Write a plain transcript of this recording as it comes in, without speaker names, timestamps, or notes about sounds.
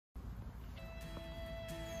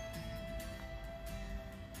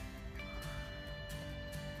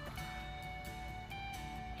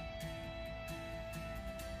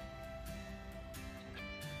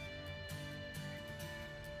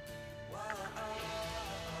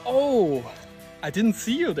Oh, I didn't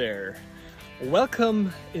see you there.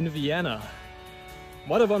 Welcome in Vienna.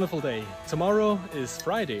 What a wonderful day. Tomorrow is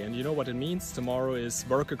Friday, and you know what it means? Tomorrow is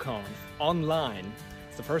WorkerConf online.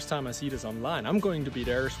 It's the first time I see this online. I'm going to be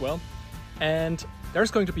there as well. And there's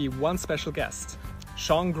going to be one special guest,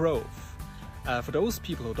 Sean Grove. For those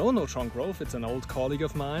people who don't know Sean Grove, it's an old colleague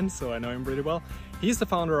of mine, so I know him pretty well. He's the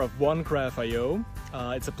founder of OneGraph.io.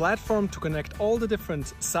 It's a platform to connect all the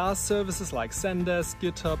different SaaS services like Zendesk,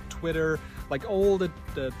 GitHub, Twitter, like all the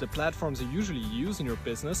platforms you usually use in your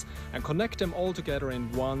business, and connect them all together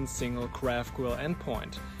in one single GraphQL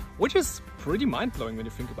endpoint, which is pretty mind-blowing when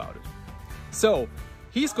you think about it. So,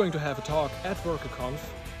 he's going to have a talk at WorkerConf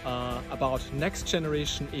about next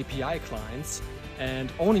generation API clients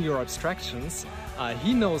and owning your abstractions.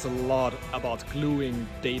 He knows a lot about gluing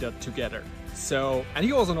data together. And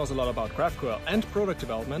he also knows a lot about GraphQL and product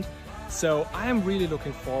development. So I am really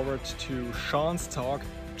looking forward to Sean's talk.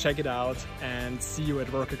 Check it out and see you at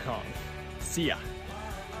WorkerConf. See ya.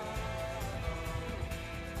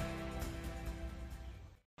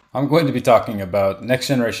 I'm going to be talking about next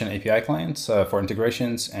generation API clients for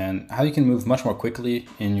integrations and how you can move much more quickly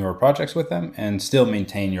in your projects with them and still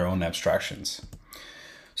maintain your own abstractions.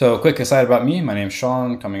 So a quick aside about me, my name is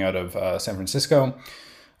Sean, coming out of San Francisco.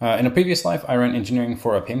 In a previous life, I ran engineering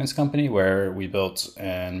for a payments company where we built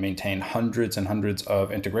and maintained hundreds and hundreds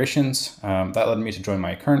of integrations. That led me to join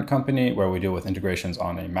my current company where we deal with integrations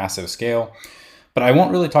on a massive scale. But I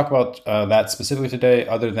won't really talk about that specifically today,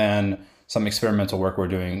 other than some experimental work we're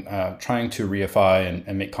doing, trying to reify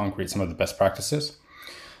and make concrete some of the best practices.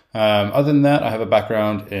 Other than that, I have a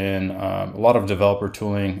background in a lot of developer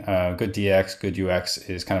tooling. Good DX, good UX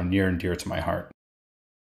is kind of near and dear to my heart.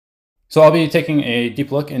 So I'll be taking a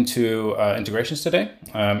deep look into integrations today,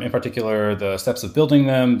 in particular the steps of building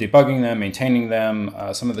them, debugging them, maintaining them,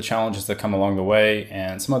 some of the challenges that come along the way,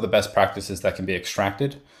 and some of the best practices that can be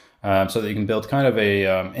extracted so that you can build kind of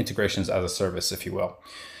a integrations as a service, if you will.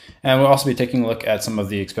 And we'll also be taking a look at some of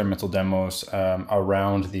the experimental demos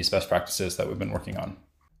around these best practices that we've been working on.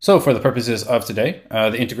 So for the purposes of today,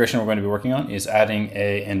 the integration we're going to be working on is adding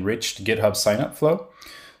an enriched GitHub signup flow.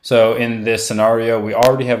 So in this scenario, we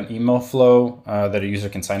already have an email flow that a user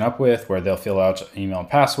can sign up with, where they'll fill out email and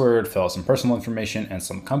password, fill out some personal information and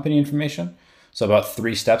some company information. So about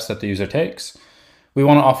 3 steps that the user takes. We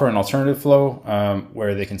want to offer an alternative flow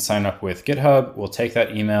where they can sign up with GitHub. We'll take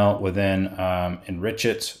that email, we'll then enrich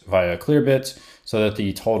it via Clearbit so that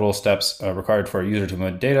the total steps required for a user to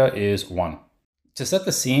move data is 1. To set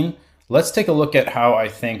the scene, let's take a look at how I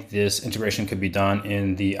think this integration could be done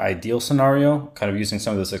in the ideal scenario, kind of using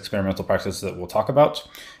some of those experimental practices that we'll talk about.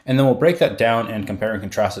 And then we'll break that down and compare and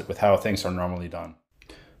contrast it with how things are normally done.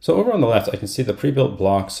 So over on the left, I can see the pre-built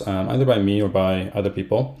blocks, either by me or by other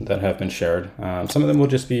people that have been shared. Some of them will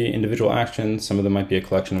just be individual actions. Some of them might be a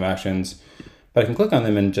collection of actions. But I can click on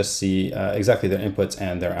them and just see exactly their inputs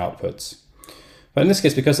and their outputs. But in this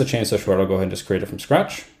case, because the chain is so short, I'll go ahead and just create it from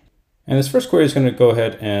scratch. And this first query is going to go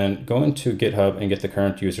ahead and go into GitHub and get the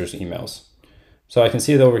current user's emails. So I can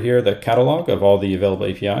see over here the catalog of all the available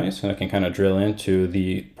APIs, and I can kind of drill into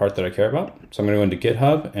the part that I care about. So I'm going to go into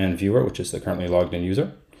GitHub and viewer, which is the currently logged in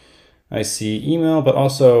user. I see email, but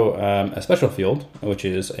also a special field, which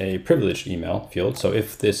is a privileged email field. So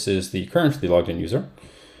if this is the currently logged in user,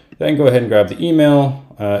 then go ahead and grab the email,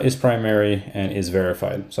 is primary, and is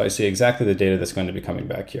verified. So I see exactly the data that's going to be coming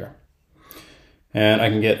back here. And I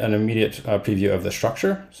can get an immediate preview of the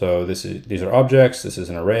structure. So these are objects. This is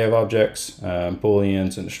an array of objects,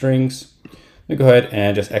 booleans and strings. Let me go ahead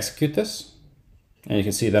and just execute this. And you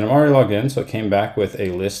can see that I'm already logged in. So it came back with a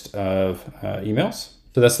list of emails.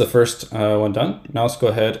 So that's the first one done. Now let's go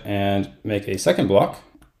ahead and make a second block.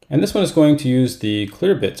 And this one is going to use the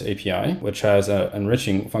Clearbit API, which has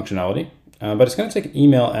enriching functionality, but it's going to take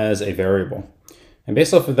email as a variable. And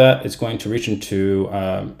based off of that, it's going to reach into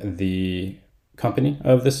the company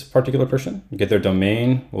of this particular person, get their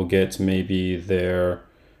domain, we'll get maybe their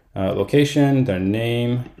location, their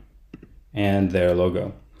name, and their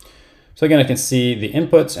logo. So again, I can see the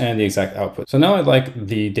inputs and the exact output. So now I'd like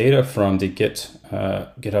the data from the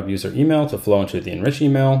GitHub user email to flow into the enrich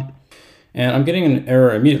email. And I'm getting an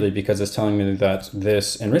error immediately because it's telling me that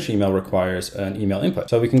this enrich email requires an email input.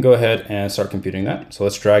 So we can go ahead and start computing that. So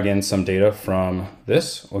let's drag in some data from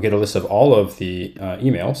this. We'll get a list of all of the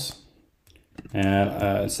emails.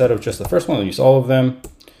 And instead of just the first one, we'll use all of them.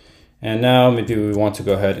 And now maybe we want to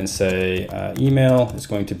go ahead and say email is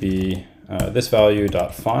going to be this value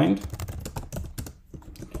dot find.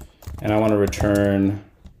 And I want to return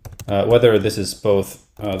whether this is both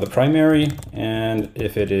the primary and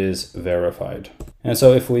if it is verified. And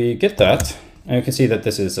so if we get that, And you can see that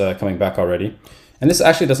this is coming back already. And this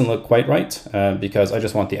actually doesn't look quite right because I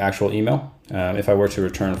just want the actual email. If I were to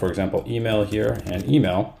return, for example, email here and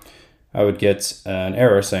email, I would get an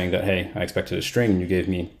error saying that, hey, I expected a string and you gave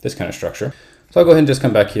me this kind of structure. So I'll go ahead and just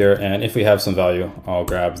come back here, and if we have some value, I'll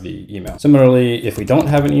grab the email. Similarly, if we don't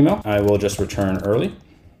have an email, I will just return early.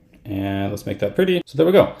 And let's make that pretty. So there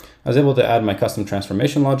we go. I was able to add my custom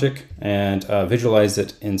transformation logic and visualize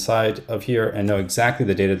it inside of here and know exactly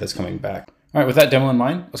the data that's coming back. All right, with that demo in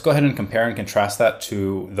mind, let's go ahead and compare and contrast that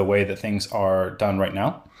to the way that things are done right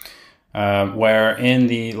now. Where in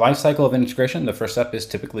the lifecycle of integration, the first step is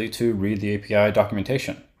typically to read the API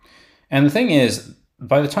documentation. And the thing is,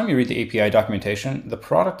 by the time you read the API documentation, the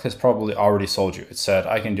product has probably already sold you. It said,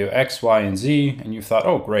 I can do X, Y, and Z, and you thought,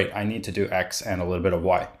 oh, great, I need to do X and a little bit of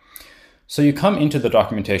Y. So you come into the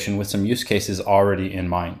documentation with some use cases already in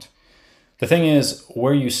mind. The thing is,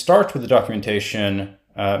 where you start with the documentation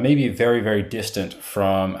may be very, very distant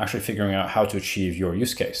from actually figuring out how to achieve your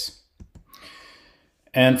use case.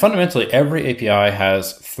 And fundamentally, every API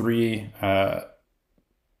has three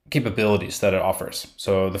capabilities that it offers.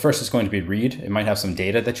 So the first is going to be read. It might have some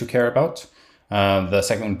data that you care about. The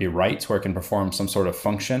second would be write, where it can perform some sort of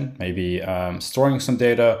function, maybe storing some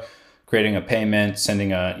data, creating a payment,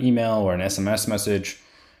 sending an email or an SMS message,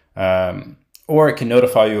 or it can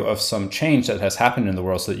notify you of some change that has happened in the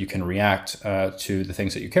world so that you can react to the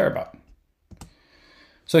things that you care about.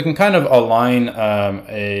 So it can kind of align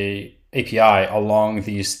a API along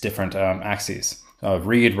these different axes of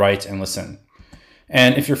read, write, and listen.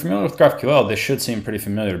 And if you're familiar with GraphQL, this should seem pretty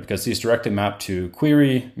familiar because these directly map to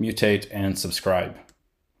query, mutate, and subscribe.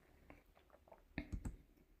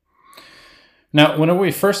 Now, whenever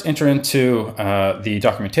we first enter into the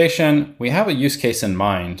documentation, we have a use case in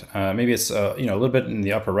mind. Maybe it's a little bit in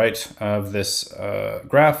the upper right of this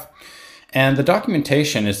graph. And the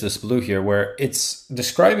documentation is this blue here, where it's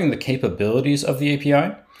describing the capabilities of the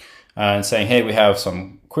API and saying, hey, we have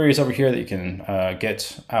some queries over here that you can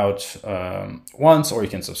get out once, or you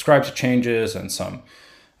can subscribe to changes, and some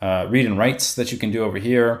read and writes that you can do over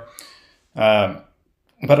here.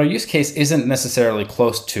 But our use case isn't necessarily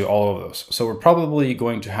close to all of those. So we're probably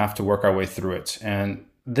going to have to work our way through it. And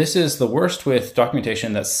this is the worst with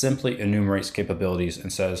documentation that simply enumerates capabilities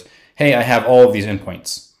and says, hey, I have all of these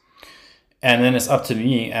endpoints. And then it's up to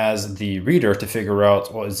me as the reader to figure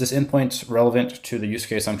out, well, is this endpoint relevant to the use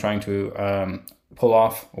case I'm trying to pull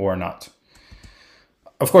off or not?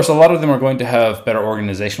 Of course, a lot of them are going to have better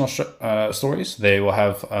organizational stories. They will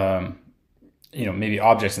have maybe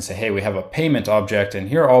objects and say, hey, we have a payment object, and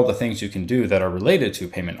here are all the things you can do that are related to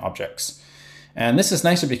payment objects. And this is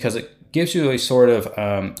nicer because it gives you a sort of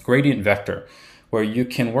gradient vector where you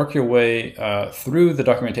can work your way through the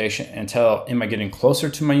documentation and tell, am I getting closer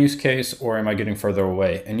to my use case or am I getting further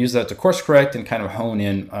away? And use that to course correct and kind of hone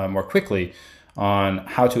in more quickly on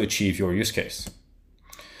how to achieve your use case.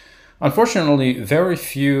 Unfortunately, very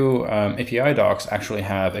few API docs actually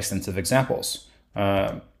have extensive examples.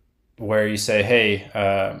 Where you say,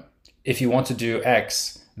 hey, if you want to do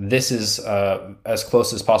X, this is as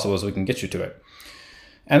close as possible as we can get you to it.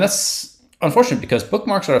 And that's unfortunate because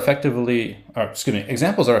examples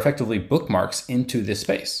are effectively bookmarks into this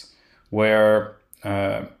space where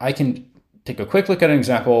I can take a quick look at an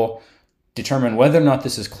example, determine whether or not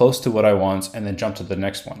this is close to what I want, and then jump to the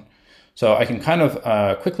next one. So I can kind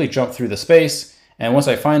of quickly jump through the space, and once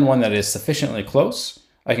I find one that is sufficiently close,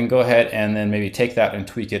 I can go ahead and then maybe take that and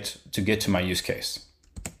tweak it to get to my use case.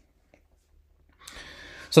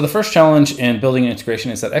 So the first challenge in building an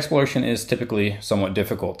integration is that exploration is typically somewhat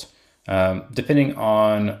difficult. Depending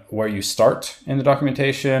on where you start in the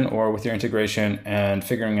documentation or with your integration and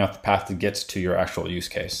figuring out the path to get to your actual use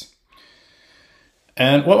case.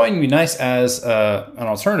 And what might be nice as an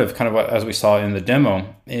alternative, kind of as we saw in the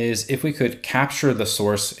demo, is if we could capture the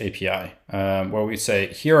source API, where we say,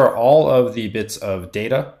 here are all of the bits of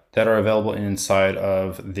data that are available inside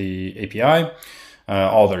of the API,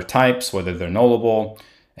 all their types, whether they're nullable,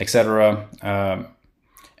 etc.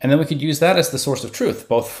 And then we could use that as the source of truth,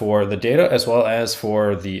 both for the data as well as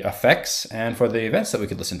for the effects and for the events that we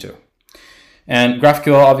could listen to. And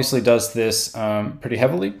GraphQL obviously does this pretty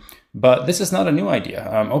heavily, but this is not a new idea.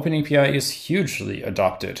 OpenAPI is hugely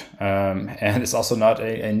adopted, and it's also not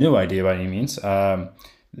a new idea by any means.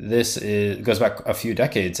 This goes back a few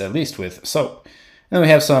decades at least with SOAP. And then we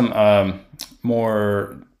have some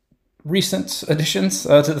more recent additions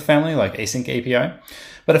to the family, like Async API.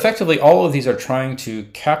 But effectively, all of these are trying to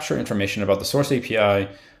capture information about the source API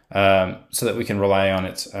so that we can rely on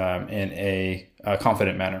it in a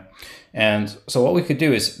confident manner. And so what we could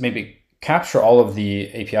do is maybe capture all of the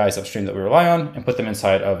APIs upstream that we rely on and put them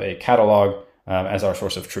inside of a catalog as our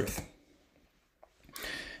source of truth.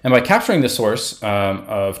 And by capturing the source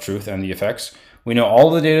of truth and the effects, we know all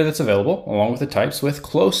the data that's available along with the types with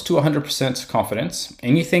close to 100% confidence.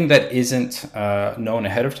 Anything that isn't known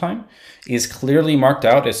ahead of time is clearly marked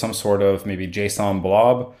out as some sort of maybe JSON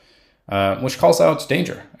blob, which calls out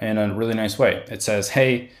danger in a really nice way. It says,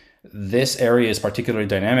 hey, this area is particularly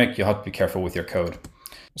dynamic. You'll have to be careful with your code.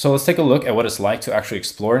 So let's take a look at what it's like to actually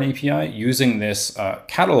explore an API using this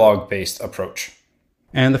catalog-based approach.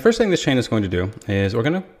 And the first thing this chain is going to do is we're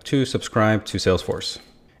going to subscribe to Salesforce.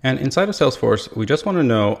 And inside of Salesforce, we just want to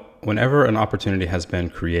know whenever an opportunity has been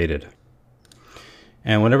created.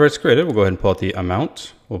 And whenever it's created, we'll go ahead and pull out the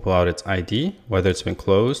amount. We'll pull out its ID, whether it's been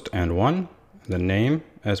closed and won, the name,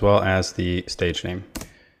 as well as the stage name.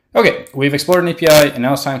 Okay, we've explored an API, and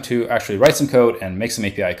now it's time to actually write some code and make some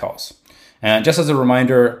API calls. And just as a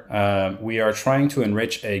reminder, we are trying to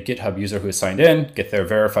enrich a GitHub user who is signed in, get their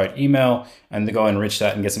verified email, and to go enrich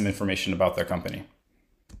that and get some information about their company.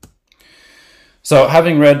 So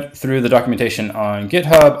having read through the documentation on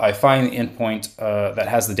GitHub, I find the endpoint that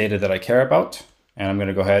has the data that I care about, and I'm going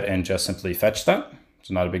to go ahead and just simply fetch that. It's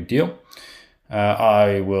not a big deal.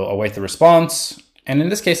 I will await the response. And in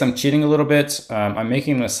this case, I'm cheating a little bit. I'm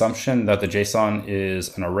making an assumption that the JSON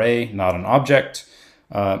is an array, not an object.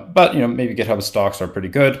 But maybe GitHub stocks are pretty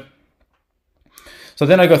good. So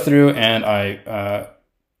then I go through and I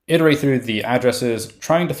iterate through the addresses,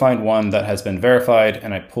 trying to find one that has been verified,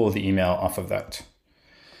 and I pull the email off of that.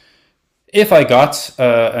 If I got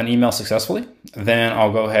an email successfully, then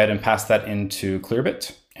I'll go ahead and pass that into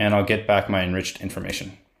Clearbit, and I'll get back my enriched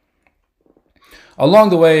information. Along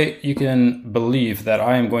the way, you can believe that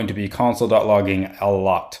I am going to be console.logging a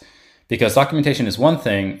lot, because documentation is one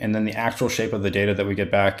thing, and then the actual shape of the data that we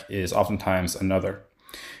get back is oftentimes another.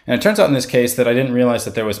 And it turns out in this case that I didn't realize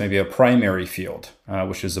that there was maybe a primary field,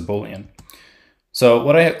 which is a Boolean. So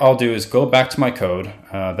what I'll do is go back to my code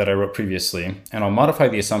that I wrote previously, and I'll modify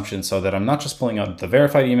the assumption so that I'm not just pulling out the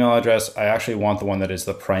verified email address, I actually want the one that is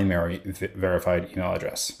the primary verified email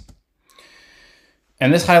address.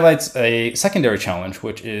 And this highlights a secondary challenge,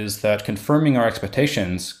 which is that confirming our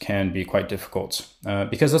expectations can be quite difficult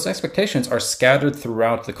because those expectations are scattered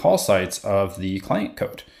throughout the call sites of the client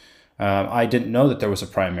code. I didn't know that there was a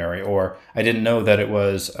primary, or I didn't know that it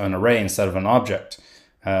was an array instead of an object.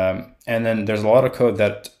 And then there's a lot of code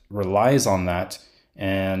that relies on that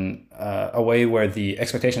in a way where the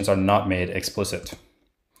expectations are not made explicit.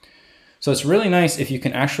 So it's really nice if you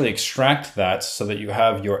can actually extract that so that you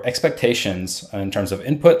have your expectations in terms of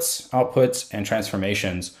inputs, outputs, and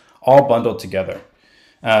transformations all bundled together.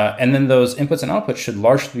 And then those inputs and outputs should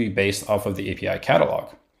largely be based off of the API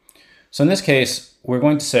catalog. So in this case, we're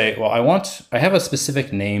going to say, well, I have a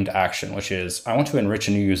specific named action, which is I want to enrich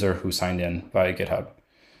a new user who signed in via GitHub.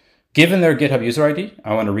 Given their GitHub user ID,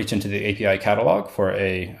 I want to reach into the API catalog for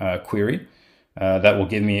a query that will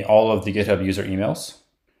give me all of the GitHub user emails.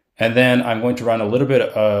 And then I'm going to run a little bit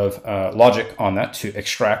of logic on that to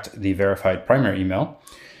extract the verified primary email.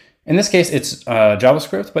 In this case, it's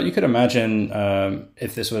JavaScript, but you could imagine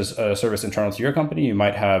if this was a service internal to your company, you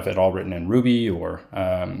might have it all written in Ruby or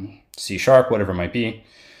C#, whatever it might be.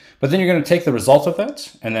 But then you're going to take the result of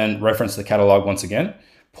that and then reference the catalog once again,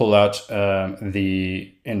 pull out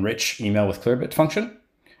the enrich email with Clearbit function,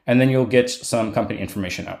 and then you'll get some company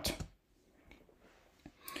information out.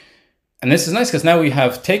 And this is nice because now we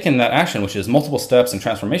have taken that action, which is multiple steps and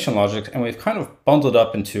transformation logic, and we've kind of bundled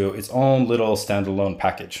up into its own little standalone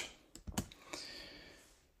package.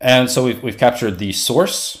 And so we've captured the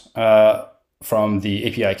source from the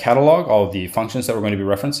API catalog, all of the functions that we're going to be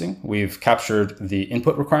referencing. We've captured the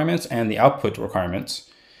input requirements and the output requirements.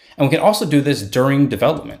 And we can also do this during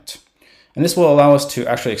development. And this will allow us to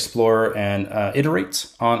actually explore and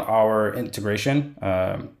iterate on our integration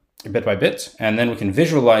bit by bit, and then we can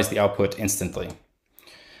visualize the output instantly.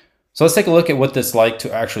 So let's take a look at what it's like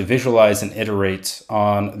to actually visualize and iterate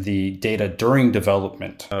on the data during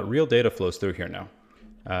development. Real data flows through here now.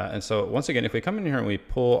 And so once again, if we come in here and we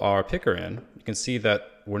pull our picker in, you can see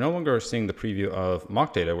that we're no longer seeing the preview of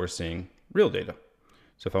mock data, we're seeing real data.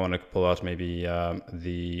 So if I want to pull out maybe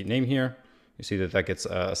the name here, you see that that gets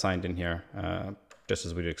assigned in here just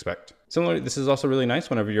as we'd expect. Similarly, this is also really nice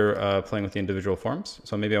whenever you're playing with the individual forms.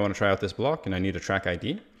 So maybe I want to try out this block and I need a track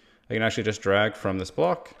ID. I can actually just drag from this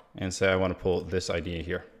block and say I want to pull this ID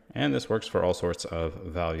here. And this works for all sorts of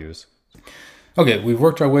values. Okay, we've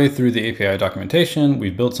worked our way through the API documentation.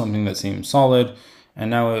 We've built something that seems solid. And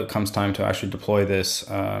now it comes time to actually deploy this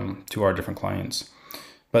to our different clients.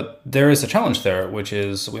 But there is a challenge there, which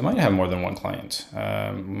is we might have more than one client.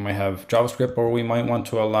 We might have JavaScript, or we might want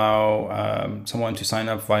to allow someone to sign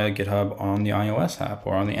up via GitHub on the iOS app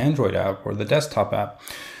or on the Android app or the desktop app.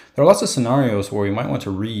 There are lots of scenarios where we might want to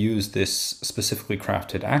reuse this specifically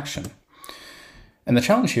crafted action. And the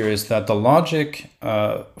challenge here is that the logic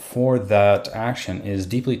for that action is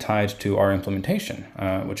deeply tied to our implementation,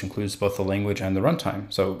 which includes both the language and the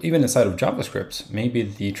runtime. So even inside of JavaScript, maybe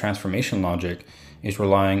the transformation logic is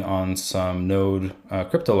relying on some node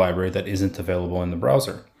crypto library that isn't available in the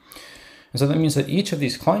browser. And so that means that each of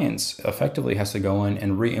these clients effectively has to go in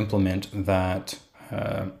and re-implement that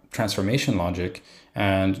transformation logic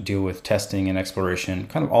and deal with testing and exploration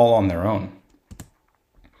kind of all on their own.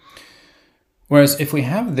 Whereas if we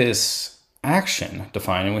have this action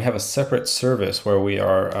defined and we have a separate service where we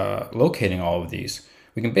are locating all of these,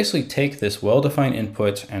 we can basically take this well-defined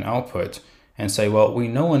input and output and say, well, we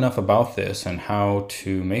know enough about this and how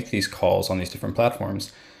to make these calls on these different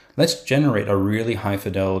platforms. Let's generate a really high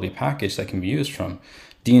fidelity package that can be used from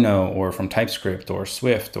Dino or from TypeScript or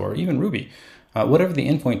Swift or even Ruby. Whatever the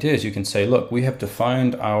endpoint is, you can say, look, we have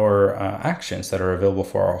defined our actions that are available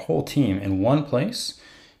for our whole team in one place.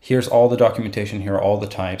 Here's all the documentation, here are all the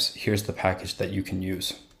types, here's the package that you can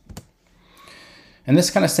use. And this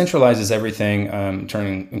kind of centralizes everything,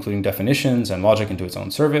 including definitions and logic into its own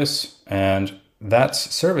service. And that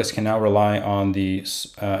service can now rely on the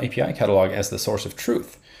API catalog as the source of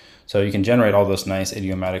truth. So you can generate all those nice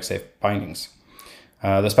idiomatic safe bindings.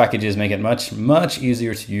 Those packages make it much, much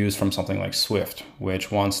easier to use from something like Swift,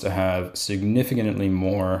 which wants to have significantly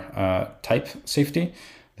more type safety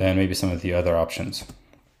than maybe some of the other options.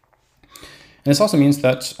 And this also means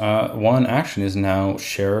that one action is now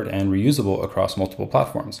shared and reusable across multiple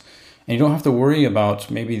platforms. And you don't have to worry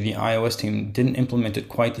about maybe the iOS team didn't implement it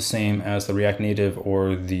quite the same as the React Native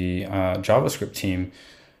or the JavaScript team.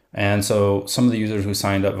 And so some of the users who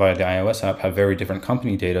signed up via the iOS app have very different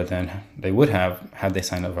company data than they would have had they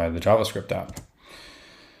signed up via the JavaScript app.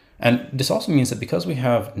 And this also means that because we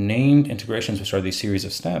have named integrations, which are these series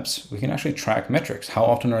of steps, we can actually track metrics. How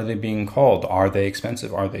often are they being called? Are they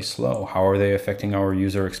expensive? Are they slow? How are they affecting our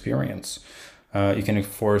user experience? You can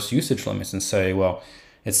enforce usage limits and say, well,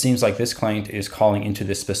 it seems like this client is calling into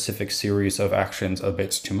this specific series of actions a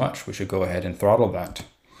bit too much. We should go ahead and throttle that.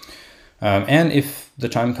 And if the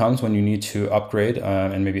time comes when you need to upgrade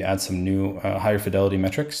and maybe add some new higher fidelity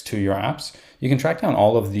metrics to your apps, you can track down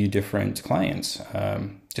all of the different clients.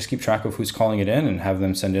 Just keep track of who's calling it in and have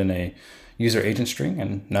them send in a user agent string.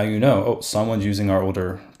 And now you know, oh, someone's using our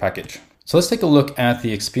older package. So let's take a look at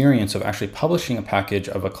the experience of actually publishing a package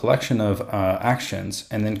of a collection of actions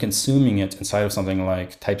and then consuming it inside of something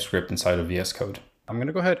like TypeScript inside of VS Code. I'm going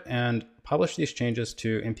to go ahead and publish these changes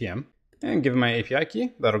to npm and give it my API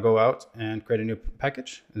key. That'll go out and create a new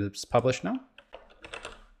package. It's published now.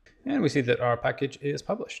 And we see that our package is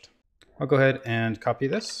published. I'll go ahead and copy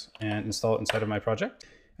this and install it inside of my project.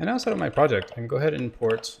 And now inside of my project, I can go ahead and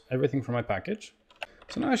import everything from my package.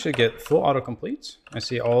 So now I should get full autocomplete. I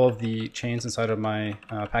see all of the chains inside of my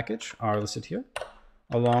package are listed here,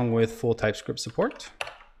 along with full TypeScript support.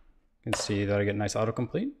 You can see that I get nice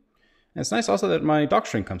autocomplete. And it's nice also that my doc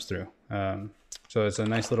string comes through. So it's a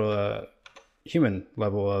nice little human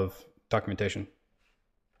level of documentation.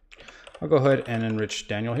 I'll go ahead and enrich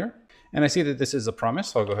Daniel here. And I see that this is a promise,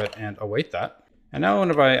 so I'll go ahead and await that. And now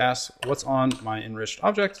whenever I ask what's on my enriched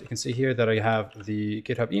object, you can see here that I have the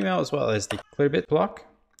GitHub email as well as the clearbit block.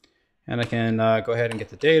 And I can go ahead and get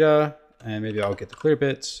the data, and maybe I'll get the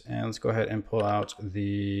clearbit. And let's go ahead and pull out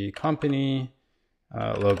the company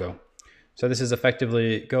logo. So this is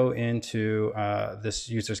effectively go into this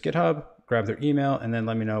user's GitHub, grab their email, and then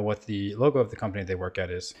let me know what the logo of the company they work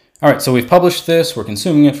at is. All right, so we've published this. We're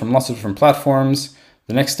consuming it from lots of different platforms.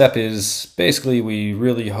 The next step is basically we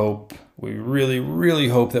really hope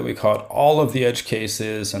that we caught all of the edge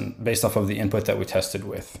cases and based off of the input that we tested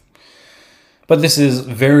with. But this is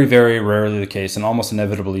very, very rarely the case, and almost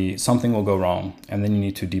inevitably something will go wrong and then you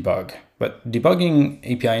need to debug. But debugging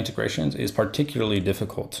API integrations is particularly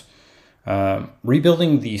difficult.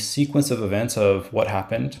 Rebuilding the sequence of events of what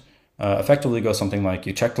happened effectively goes something like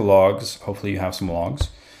you check the logs, hopefully you have some logs.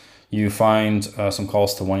 You find some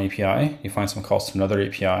calls to one API, you find some calls to another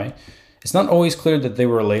API. It's not always clear that they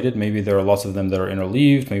were related. Maybe there are lots of them that are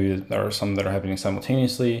interleaved. Maybe there are some that are happening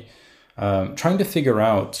simultaneously. Trying to figure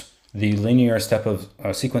out the linear step of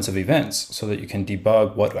sequence of events so that you can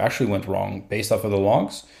debug what actually went wrong based off of the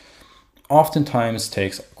logs oftentimes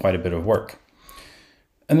takes quite a bit of work.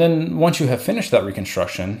 And then once you have finished that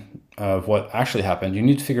reconstruction of what actually happened, you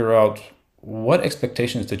need to figure out what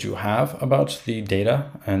expectations did you have about the data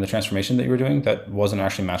and the transformation that you were doing that wasn't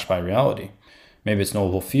actually matched by reality? Maybe it's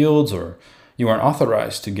nullable fields, or you weren't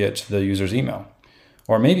authorized to get the user's email.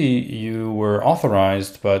 Or maybe you were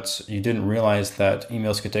authorized, but you didn't realize that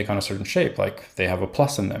emails could take on a certain shape, like they have a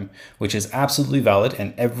plus in them, which is absolutely valid,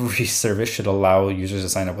 and every service should allow users to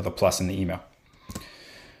sign up with a plus in the email.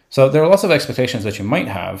 So there are lots of expectations that you might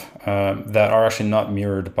have that are actually not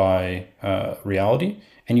mirrored by reality,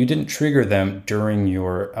 and you didn't trigger them during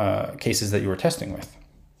your cases that you were testing with.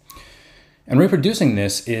 And reproducing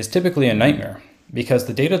this is typically a nightmare, because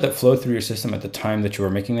the data that flowed through your system at the time that you were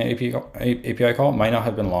making the API call might not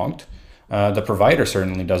have been logged. The provider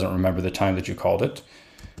certainly doesn't remember the time that you called it.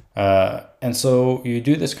 And so you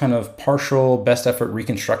do this kind of partial best effort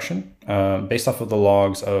reconstruction based off of the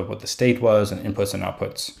logs of what the state was and inputs and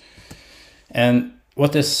outputs. And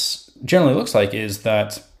what this generally looks like is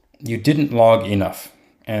that you didn't log enough.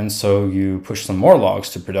 And so you push some more logs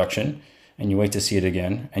to production and you wait to see it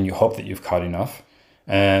again and you hope that you've caught enough.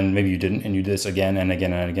 And maybe you didn't, and you do this again and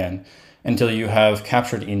again and again until you have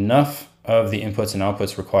captured enough of the inputs and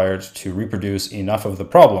outputs required to reproduce enough of the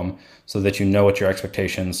problem so that you know what your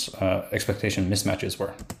expectation mismatches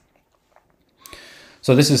were.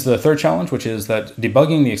 So this is the third challenge, which is that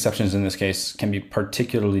debugging the exceptions in this case can be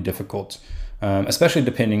particularly difficult, especially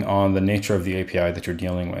depending on the nature of the API that you're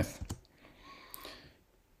dealing with.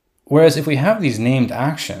 Whereas if we have these named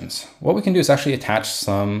actions, what we can do is actually attach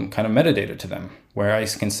some kind of metadata to them, where I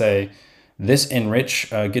can say, this enrich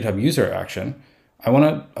GitHub user action, I want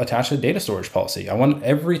to attach a data storage policy. I want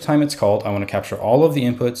every time it's called, I want to capture all of the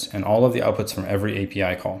inputs and all of the outputs from every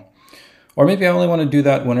API call. Or maybe I only want to do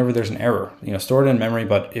that whenever there's an error, store it in memory,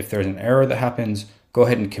 but if there's an error that happens, go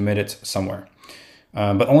ahead and commit it somewhere.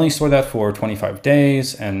 But only store that for 25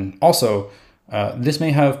 days. And also, this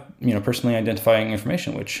may have personally identifying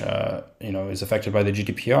information, which is affected by the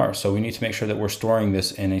GDPR. So we need to make sure that we're storing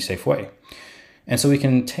this in a safe way. And so we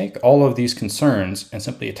can take all of these concerns and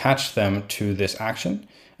simply attach them to this action,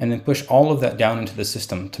 and then push all of that down into the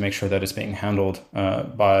system to make sure that it's being handled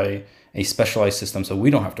by a specialized system so we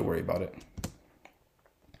don't have to worry about it.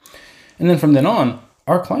 And then from then on,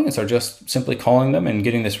 our clients are just simply calling them and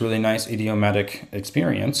getting this really nice idiomatic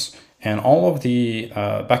experience. And all of the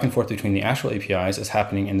back and forth between the actual APIs is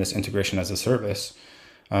happening in this integration as a service.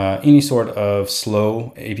 Any sort of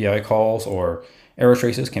slow API calls or error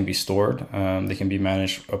traces can be stored. They can be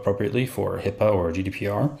managed appropriately for HIPAA or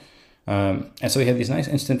GDPR. And so we have these nice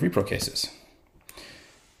instant repro cases.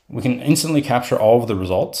 We can instantly capture all of the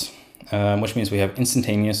results, which means we have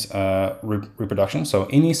instantaneous reproduction. So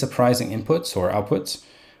any surprising inputs or outputs,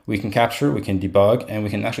 we can capture, we can debug, and we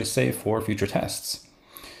can actually save for future tests.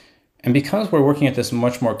 And because we're working at this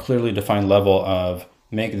much more clearly defined level of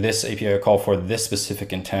make this API call for this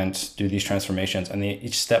specific intent, do these transformations, and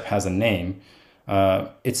each step has a name,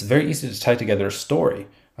 it's very easy to tie together a story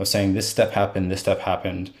of saying this step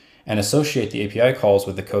happened, and associate the API calls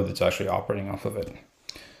with the code that's actually operating off of it.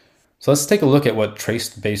 So let's take a look at what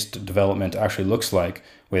trace-based development actually looks like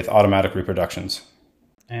with automatic reproductions.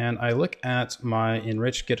 And I look at my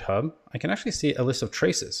enriched GitHub, I can actually see a list of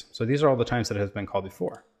traces. So these are all the times that it has been called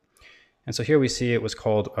before. And so here we see it was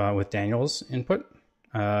called with Daniel's input.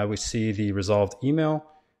 We see the resolved email,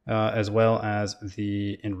 as well as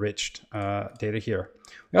the enriched data here.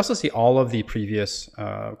 We also see all of the previous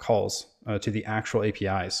calls to the actual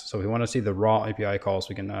APIs. So if we want to see the raw API calls,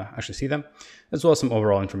 we can actually see them, as well as some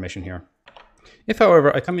overall information here. If,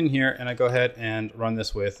 however, I come in here and I go ahead and run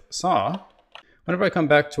this with saw, whenever I come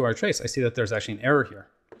back to our trace, I see that there's actually an error here.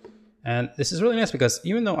 And this is really nice because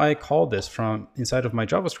even though I called this from inside of my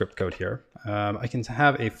JavaScript code here, I can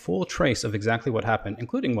have a full trace of exactly what happened,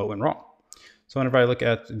 including what went wrong. So whenever I look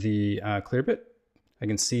at the clear bit, I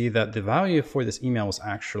can see that the value for this email was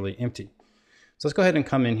actually empty. So let's go ahead and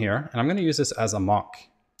come in here, and I'm going to use this as a mock.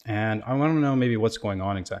 And I want to know maybe what's going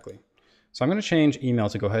on exactly. So I'm going to change email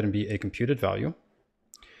to go ahead and be a computed value.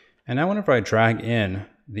 And now whenever I drag in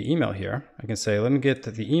the email here, I can say, let me get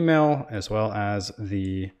the email as well as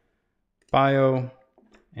the bio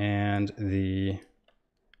and the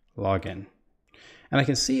login. And I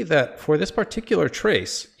can see that for this particular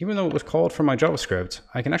trace, even though it was called from my JavaScript,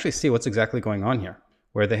 I can actually see what's exactly going on here,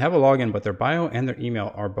 where they have a login, but their bio and their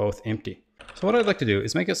email are both empty. So what I'd like to do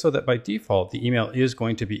is make it so that by default, the email is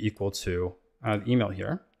going to be equal to the email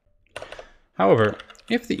here. However,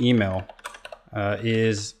 if the email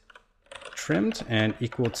is trimmed and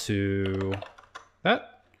equal to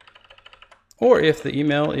that, or if the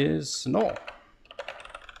email is null,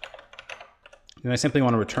 then I simply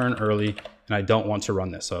want to return early and I don't want to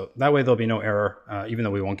run this. So that way there'll be no error, even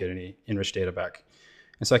though we won't get any enriched data back.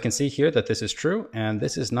 And so I can see here that this is true and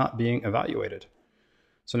this is not being evaluated.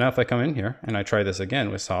 So now if I come in here and I try this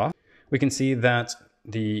again with SAW, we can see that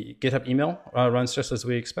the GitHub email runs just as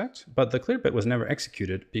we expect, but the clear bit was never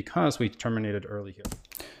executed because we terminated early here.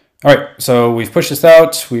 All right, so we've pushed this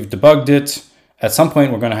out, we've debugged it. At some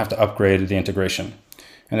point, we're going to have to upgrade the integration.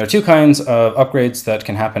 And there are two kinds of upgrades that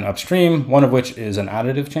can happen upstream, one of which is an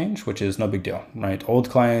additive change, which is no big deal, right?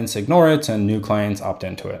 Old clients ignore it and new clients opt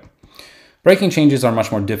into it. Breaking changes are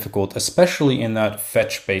much more difficult, especially in that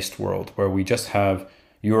fetch-based world where we just have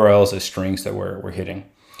URLs as strings that we're hitting.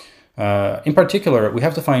 In particular, we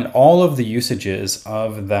have to find all of the usages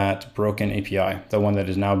of that broken API, the one that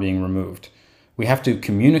is now being removed. We have to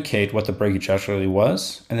communicate what the breakage actually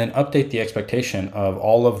was and then update the expectation of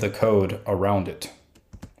all of the code around it.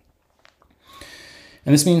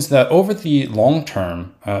 And this means that over the long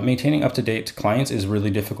term, maintaining up-to-date clients is really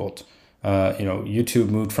difficult. YouTube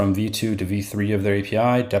moved from V2 to V3 of their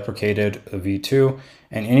API, deprecated V2,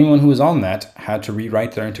 and anyone who was on that had to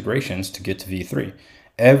rewrite their integrations to get to V3.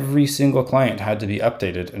 Every single client had to be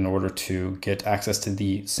updated in order to get access to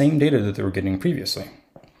the same data that they were getting previously.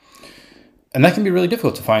 And that can be really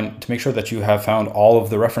difficult to find, to make sure that you have found all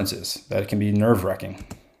of the references. That can be nerve-wracking.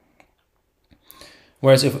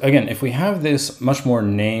 Whereas if we have this much more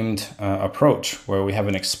named approach where we have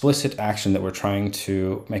an explicit action that we're trying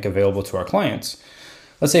to make available to our clients,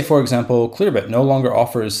 let's say, for example, Clearbit no longer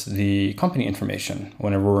offers the company information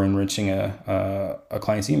whenever we're enriching a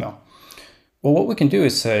client's email. Well, what we can do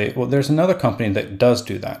is say, well, there's another company that does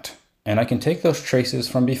do that. And I can take those traces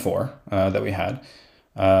from before that we had.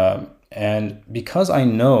 And because I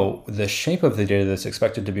know the shape of the data that's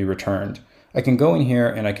expected to be returned, I can go in here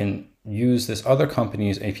and I can use this other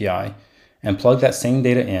company's API and plug that same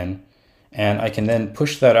data in, and I can then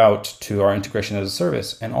push that out to our integration as a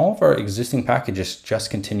service, and all of our existing packages just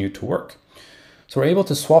continue to work. So we're able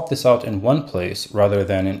to swap this out in one place rather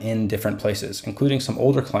than in different places, including some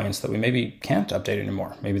older clients that we maybe can't update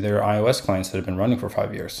anymore. Maybe they're iOS clients that have been running for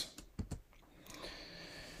 5 years.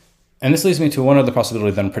 And this leads me to one other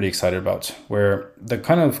possibility that I'm pretty excited about, where the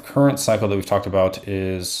kind of current cycle that we've talked about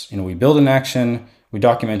is, we build an action, we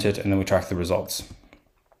document it, and then we track the results.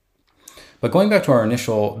 But going back to our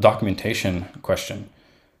initial documentation question,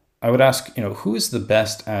 I would ask, who is the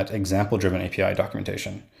best at example-driven API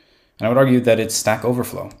documentation? And I would argue that it's Stack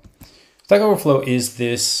Overflow. Stack Overflow is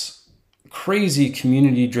this crazy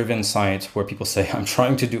community-driven site where people say, I'm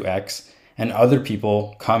trying to do X, and other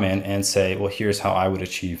people come in and say, well, here's how I would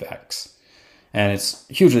achieve X. And it's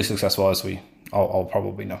hugely successful, as we all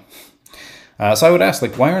probably know. So I would ask,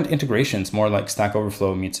 why aren't integrations more like Stack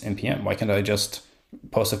Overflow meets NPM? Why can't I just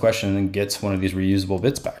post a question and get one of these reusable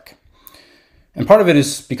bits back? And part of it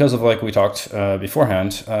is because of, like we talked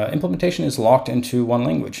beforehand, implementation is locked into one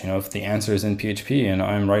language. If the answer is in PHP and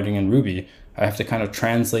I'm writing in Ruby, I have to kind of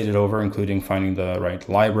translate it over, including finding the right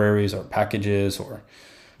libraries or packages or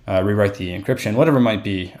rewrite the encryption, whatever it might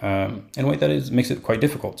be, in a way that makes it quite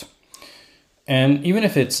difficult. And even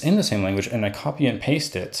if it's in the same language and I copy and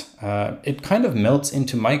paste it, it kind of melts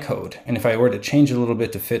into my code. And if I were to change it a little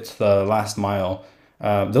bit to fit the last mile,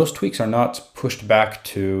 those tweaks are not pushed back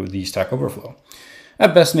to the Stack Overflow.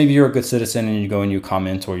 At best, maybe you're a good citizen and you go and you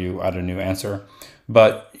comment or you add a new answer.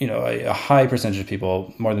 But a high percentage of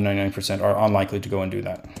people, more than 99%, are unlikely to go and do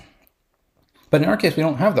that. But in our case, we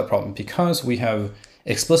don't have that problem because we have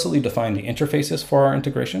explicitly defined the interfaces for our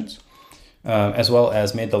integrations, as well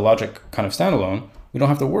as made the logic kind of standalone. We don't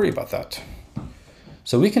have to worry about that.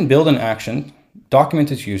 So we can build an action,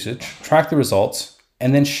 document its usage, track the results,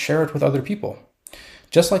 and then share it with other people.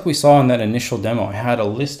 Just like we saw in that initial demo, I had a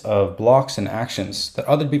list of blocks and actions that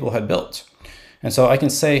other people had built. And so I can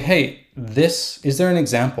say, hey, is there an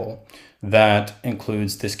example that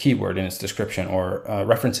includes this keyword in its description or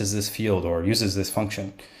references this field or uses this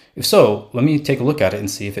function? If so, let me take a look at it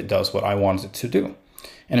and see if it does what I want it to do.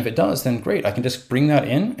 And if it does, then great. I can just bring that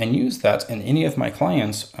in and use that in any of my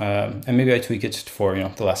clients. And maybe I tweak it for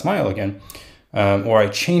the last mile again. Or I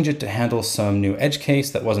change it to handle some new edge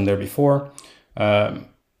case that wasn't there before.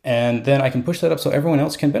 And then I can push that up so everyone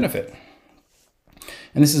else can benefit.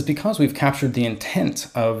 And this is because we've captured the intent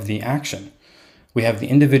of the action. We have the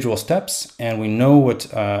individual steps and we know what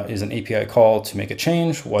is an API call to make a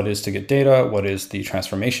change, what is to get data, what is the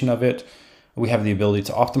transformation of it. We have the ability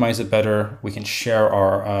to optimize it better. We can share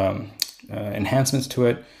our enhancements to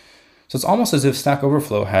it. So it's almost as if Stack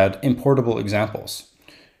Overflow had importable examples.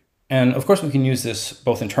 And of course, we can use this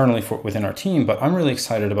both internally within our team, but I'm really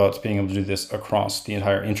excited about being able to do this across the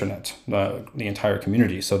entire intranet, the entire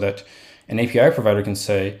community, so that an API provider can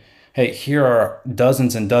say, hey, here are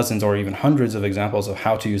dozens and dozens or even hundreds of examples of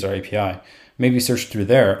how to use our API. Maybe search through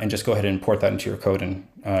there and just go ahead and import that into your code and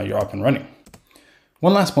you're up and running.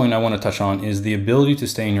 One last point I want to touch on is the ability to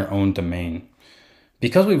stay in your own domain.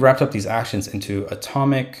 Because we've wrapped up these actions into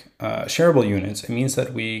atomic shareable units, it means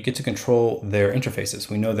that we get to control their interfaces.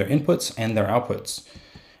 We know their inputs and their outputs.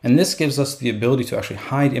 And this gives us the ability to actually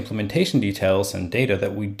hide implementation details and data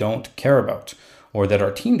that we don't care about or that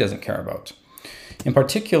our team doesn't care about. In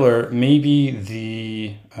particular, maybe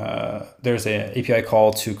there's an API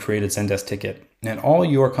call to create a Zendesk ticket, and all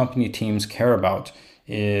your company teams care about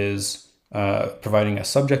is providing a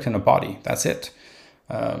subject and a body. That's it.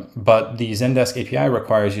 But the Zendesk API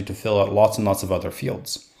requires you to fill out lots and lots of other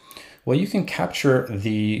fields. Well, you can capture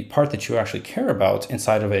the part that you actually care about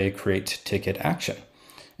inside of a create ticket action.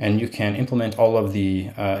 And you can implement all of the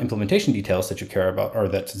implementation details that you care about or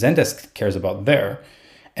that Zendesk cares about there,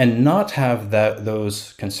 and not have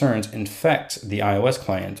those concerns infect the iOS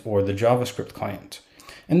client or the JavaScript client.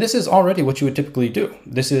 And this is already what you would typically do.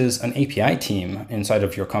 This is an API team inside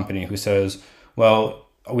of your company who says, well,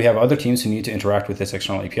 we have other teams who need to interact with this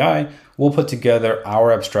external API. We'll put together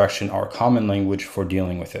our abstraction, our common language for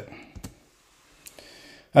dealing with it.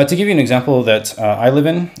 To give you an example that I live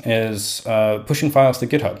in is pushing files to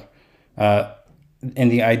GitHub. In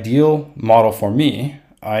the ideal model for me,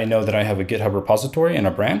 I know that I have a GitHub repository and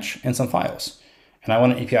a branch and some files. And I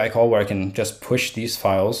want an API call where I can just push these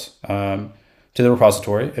files to the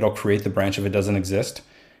repository. It'll create the branch if it doesn't exist,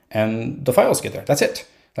 and the files get there. That's it.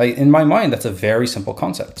 Like, in my mind, that's a very simple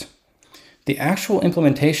concept. The actual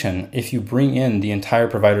implementation, if you bring in the entire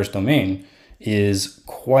provider's domain, is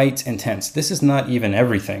quite intense. This is not even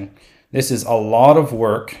everything. This is a lot of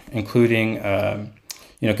work, including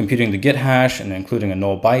computing the Git hash and including a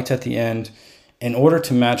null byte at the end in order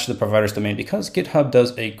to match the provider's domain, because GitHub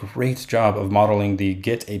does a great job of modeling the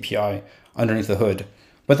Git API underneath the hood.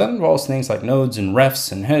 But that involves things like nodes and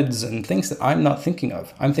refs and heads and things that I'm not thinking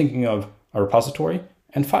of. I'm thinking of a repository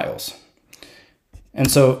and files. And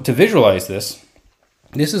so to visualize this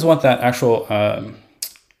is what that actual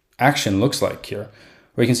action looks like here,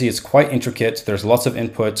 where you can see it's quite intricate. There's lots of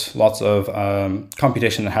input, lots of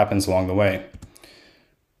computation that happens along the way.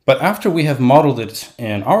 But after we have modeled it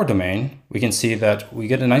in our domain, we can see that we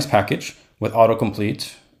get a nice package with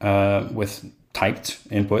autocomplete, with typed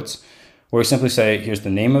inputs, where we simply say, here's the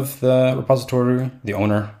name of the repository, the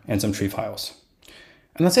owner, and some tree files.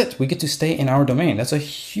 And that's it. We get to stay in our domain. That's a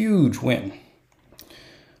huge win.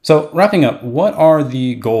 So wrapping up, what are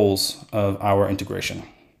the goals of our integration?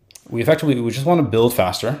 We just want to build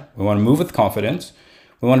faster. We want to move with confidence.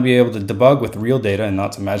 We want to be able to debug with real data and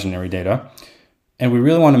not imaginary data. And we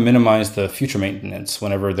really want to minimize the future maintenance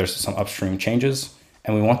whenever there's some upstream changes.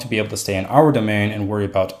 And we want to be able to stay in our domain and worry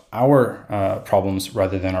about our problems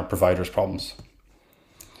rather than our provider's problems.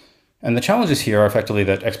 And the challenges here are effectively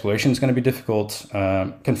that exploration is going to be difficult.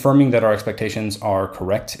 Confirming that our expectations are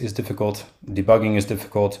correct is difficult. Debugging is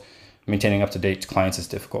difficult. Maintaining up-to-date clients is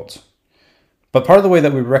difficult. But part of the way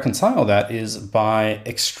that we reconcile that is by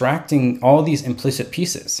extracting all these implicit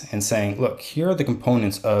pieces and saying, look, here are the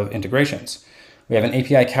components of integrations. We have an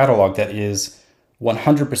API catalog that is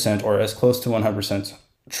 100% or as close to 100%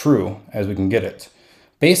 true as we can get it.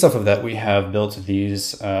 Based off of that, we have built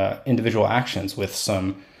these individual actions with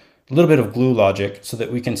some little bit of glue logic so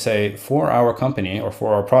that we can say for our company or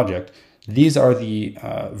for our project, these are the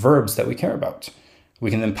verbs that we care about. We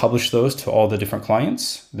can then publish those to all the different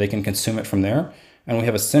clients. They can consume it from there. And we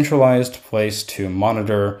have a centralized place to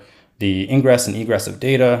monitor the ingress and egress of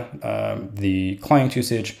data, the client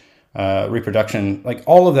usage, reproduction, like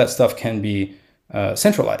all of that stuff can be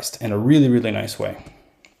centralized in a really, really nice way.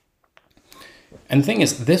 And the thing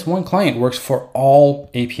is, this one client works for all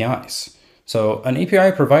APIs. So an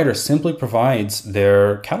API provider simply provides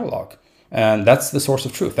their catalog, and that's the source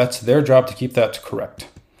of truth. That's their job to keep that correct.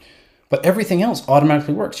 But everything else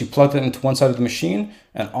automatically works. You plug it into one side of the machine,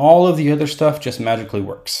 and all of the other stuff just magically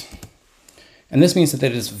works. And this means that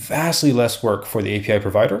it is vastly less work for the API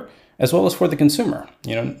provider, as well as for the consumer.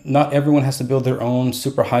 Not everyone has to build their own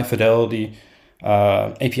super high fidelity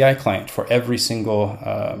API client for every single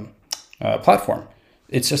platform.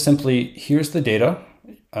 It's just simply, here's the data,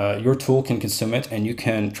 your tool can consume it, and you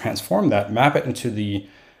can transform that, map it into the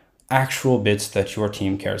actual bits that your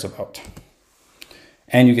team cares about.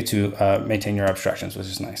 And you get to maintain your abstractions, which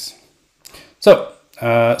is nice. So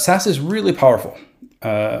SaaS is really powerful,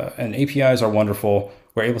 and APIs are wonderful.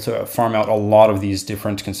 We're able to farm out a lot of these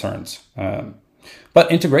different concerns.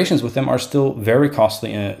 But integrations with them are still very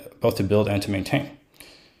costly, both to build and to maintain.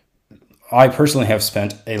 I personally have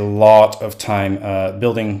spent a lot of time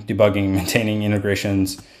building, debugging, maintaining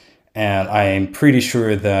integrations, And I am pretty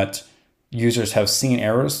sure that users have seen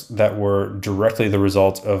errors that were directly the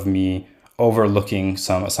result of me overlooking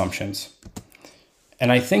some assumptions.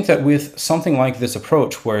 And I think that with something like this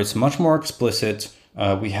approach, where it's much more explicit,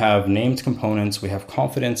 we have named components, we have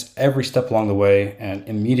confidence every step along the way, and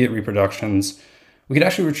immediate reproductions, we could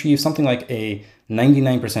actually achieve something like a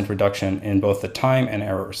 99% reduction in both the time and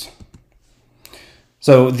errors.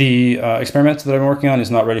 So the experiment that I'm working on is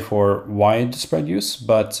not ready for widespread use,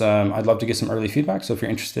 but I'd love to get some early feedback. So if you're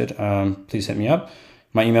interested, please hit me up.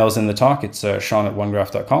 My email is in the talk. It's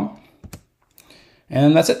sean@onegraph.com.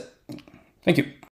 And that's it. Thank you.